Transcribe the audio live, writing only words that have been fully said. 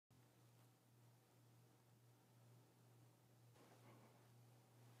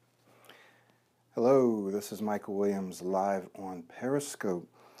Hello, this is Michael Williams live on Periscope,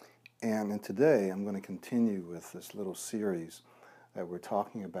 and today I'm going to continue with this little series that we're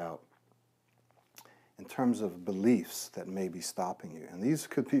talking about in terms of beliefs that may be stopping you. And these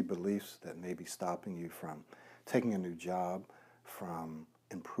could be beliefs that may be stopping you from taking a new job, from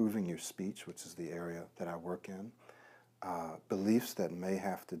improving your speech, which is the area that I work in, beliefs that may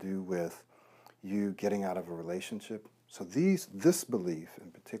have to do with you getting out of a relationship. So this belief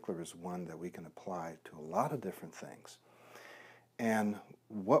in particular is one that we can apply to a lot of different things. And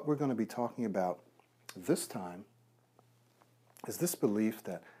what we're going to be talking about this time is this belief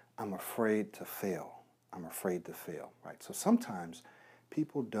that I'm afraid to fail. I'm afraid to fail, right? So sometimes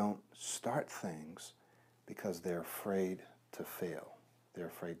people don't start things because they're afraid to fail. They're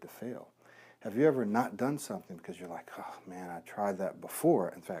afraid to fail. Have you ever not done something because you're like, oh man, I tried that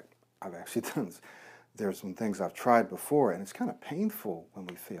before? In fact, I've actually done, there's some things I've tried before, and it's kind of painful when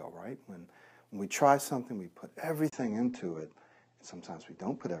we fail, right? When we try something, we put everything into it, and sometimes we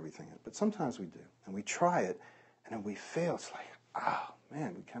don't put everything in, but sometimes we do. And we try it, and then we fail. It's like, oh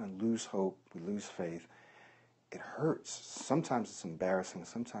man, we kind of lose hope, we lose faith. It hurts. Sometimes it's embarrassing,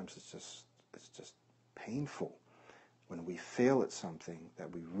 sometimes it's just painful when we fail at something that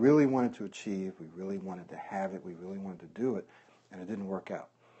we really wanted to achieve, we really wanted to have it, we really wanted to do it, and it didn't work out.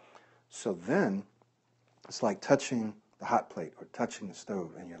 So then it's like touching the hot plate or touching the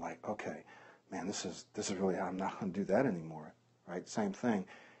stove, and you're like, okay, man, this is really, I'm not going to do that anymore, right? Same thing.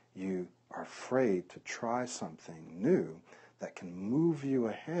 You are afraid to try something new that can move you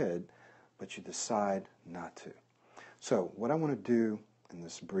ahead, but you decide not to. So what I want to do in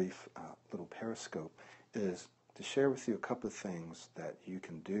this brief little periscope is to share with you a couple of things that you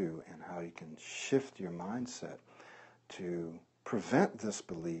can do and how you can shift your mindset to prevent this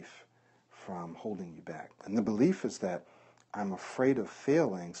belief from holding you back. And the belief is that I'm afraid of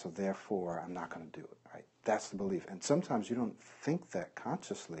failing, so therefore I'm not going to do it, right? That's the belief. And sometimes you don't think that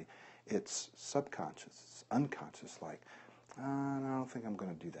consciously. It's subconscious, it's unconscious, like, I don't think I'm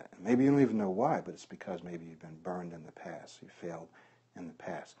going to do that. And maybe you don't even know why, but it's because maybe you've been burned in the past, you failed in the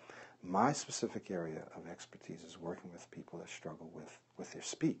past. My specific area of expertise is working with people that struggle with their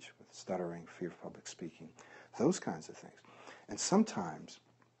speech, with stuttering, fear of public speaking, those kinds of things. And sometimes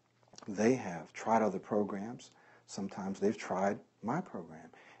they have tried other programs. Sometimes they've tried my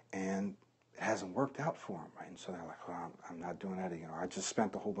program, and it hasn't worked out for them, right? And so they're like, well, I'm not doing that again, or I just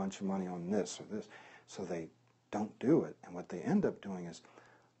spent a whole bunch of money on this or this. So they don't do it. And what they end up doing is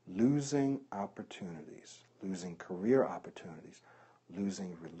losing opportunities, losing career opportunities,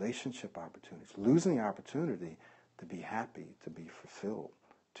 losing relationship opportunities, losing the opportunity to be happy, to be fulfilled,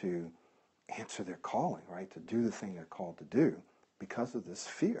 to answer their calling, right? To do the thing they're called to do because of this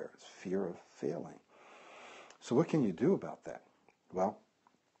fear of failing. So what can you do about that? Well,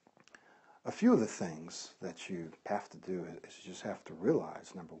 a few of the things that you have to do is you just have to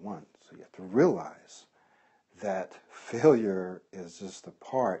realize, number one, so you have to realize that failure is just a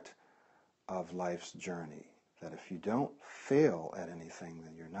part of life's journey. That if you don't fail at anything,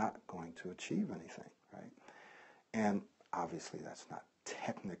 then you're not going to achieve anything, right? And obviously that's not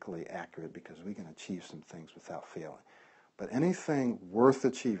technically accurate because we can achieve some things without failing. But anything worth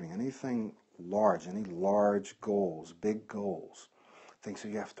achieving, anything large, any large goals, big goals, things that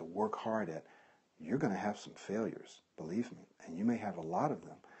you have to work hard at, you're going to have some failures, believe me, and you may have a lot of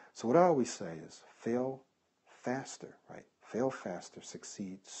them. So what I always say is fail faster, right? Fail faster,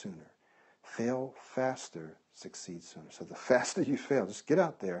 succeed sooner. Fail faster, succeed sooner. So the faster you fail, just get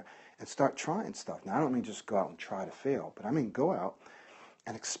out there and start trying stuff. Now, I don't mean just go out and try to fail, but I mean go out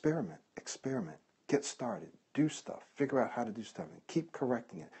and experiment, get started, do stuff, figure out how to do stuff, and keep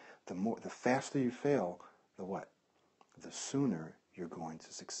correcting it. The faster you fail, the sooner you're going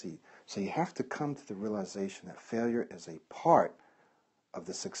to succeed. So you have to come to the realization that failure is a part of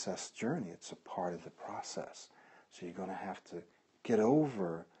the success journey. It's a part of the process. So you're going to have to get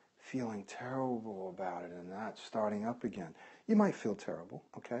over feeling terrible about it and not starting up again. You might feel terrible,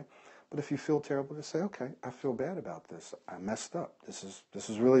 okay? But if you feel terrible, just say, okay, I feel bad about this. I messed up. This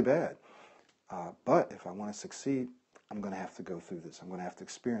is really bad. But if I want to succeed, I'm going to have to go through this. I'm going to have to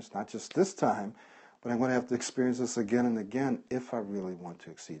experience not just this time, but I'm going to have to experience this again and again if I really want to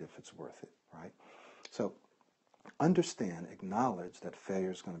exceed, if it's worth it, right? So understand, acknowledge that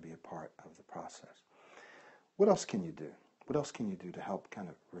failure is going to be a part of the process. What else can you do? What else can you do to help kind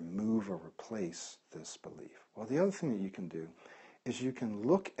of remove or replace this belief? Well, the other thing that you can do is you can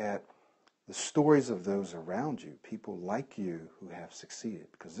look at the stories of those around you, people like you who have succeeded,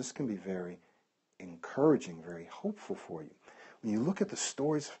 because this can be very encouraging, very hopeful for you. When you look at the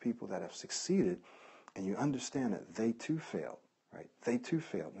stories of people that have succeeded and you understand that they too failed, right? They too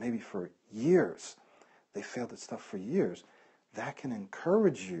failed, maybe for years. They failed at stuff for years. That can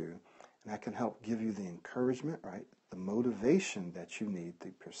encourage you, and that can help give you the encouragement, right? The motivation that you need,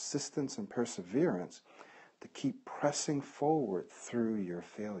 the persistence and perseverance to keep pressing forward through your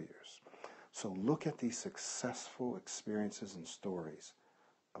failures. So look at these successful experiences and stories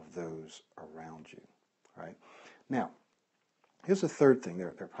of those around you, right? Now, here's the third thing.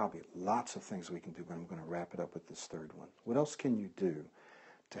 There are probably lots of things we can do, but I'm going to wrap it up with this third one. What else can you do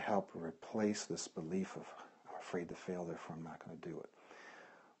to help replace this belief of, I'm afraid to fail, therefore I'm not going to do it?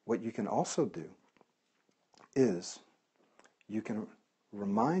 What you can also do is you can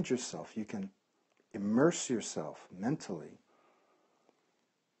remind yourself, you can immerse yourself mentally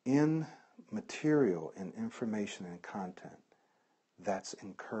in material and information and content that's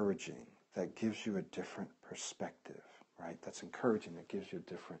encouraging, that gives you a different perspective, right? That's encouraging, that gives you a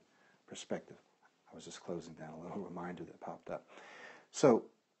different perspective. I was just closing down a little reminder that popped up. So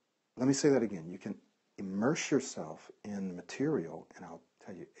let me say that again. You can immerse yourself in material, and I'll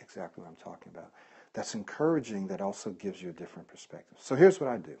tell you exactly what I'm talking about. That's encouraging, that also gives you a different perspective. So here's what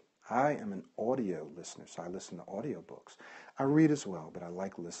I do. I am an audio listener, so I listen to audiobooks. I read as well, but I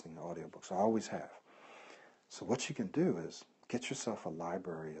like listening to audiobooks. I always have. So what you can do is get yourself a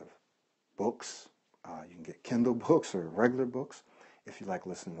library of books. You can get Kindle books or regular books. If you like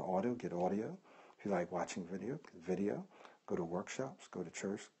listening to audio, get audio. If you like watching video, get video. Go to workshops, go to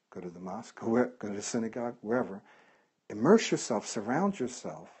church, go to the mosque, go to the synagogue, wherever. Immerse yourself, surround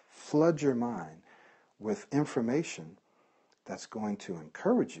yourself, flood your mind with information that's going to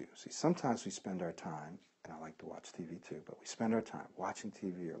encourage you. See, sometimes we spend our time, and I like to watch TV too, but we spend our time watching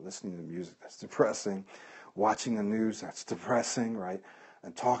TV or listening to music that's depressing, watching the news that's depressing, right?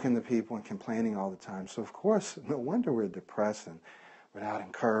 And talking to people and complaining all the time. So, of course, no wonder we're depressed and we're not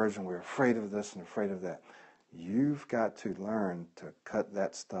encouraged and we're afraid of this and afraid of that. You've got to learn to cut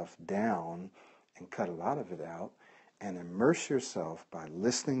that stuff down and cut a lot of it out and immerse yourself by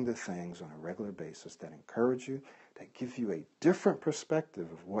listening to things on a regular basis that encourage you, that give you a different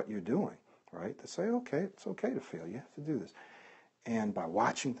perspective of what you're doing, right? To say, okay, it's okay to fail. You have to do this. And by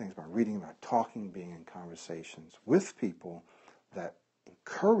watching things, by reading, by talking, being in conversations with people that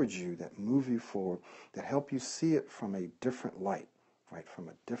encourage you, that move you forward, that help you see it from a different light, right? From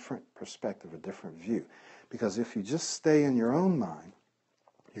a different perspective, a different view. Because if you just stay in your own mind,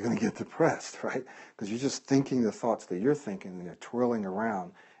 you're going to get depressed, right? Because you're just thinking the thoughts that you're thinking, and they're twirling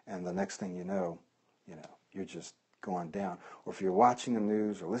around, and the next thing you know, you're just going down. Or if you're watching the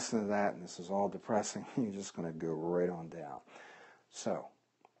news or listening to that, and this is all depressing, you're just going to go right on down. So,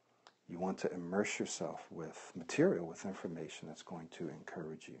 you want to immerse yourself with material, with information that's going to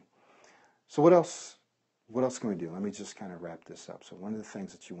encourage you. So what else can we do? Let me just kind of wrap this up. So one of the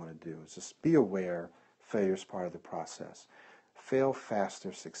things that you want to do is just be aware failure is part of the process. Fail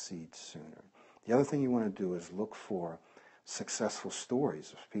faster, succeed sooner. The other thing you want to do is look for successful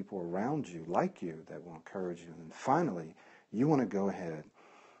stories of people around you, like you, that will encourage you. And finally, you want to go ahead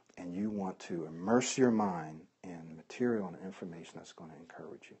and you want to immerse your mind in material and information that's going to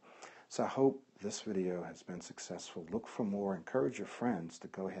encourage you. So I hope this video has been successful. Look for more. Encourage your friends to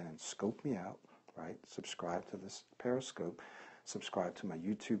go ahead and scope me out, right? Subscribe to this Periscope. Subscribe to my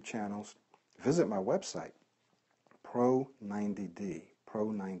YouTube channels. Visit my website, Pro90D,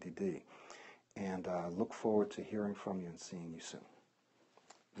 Pro90D. And look forward to hearing from you and seeing you soon.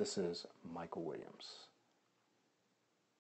 This is Michael Williams.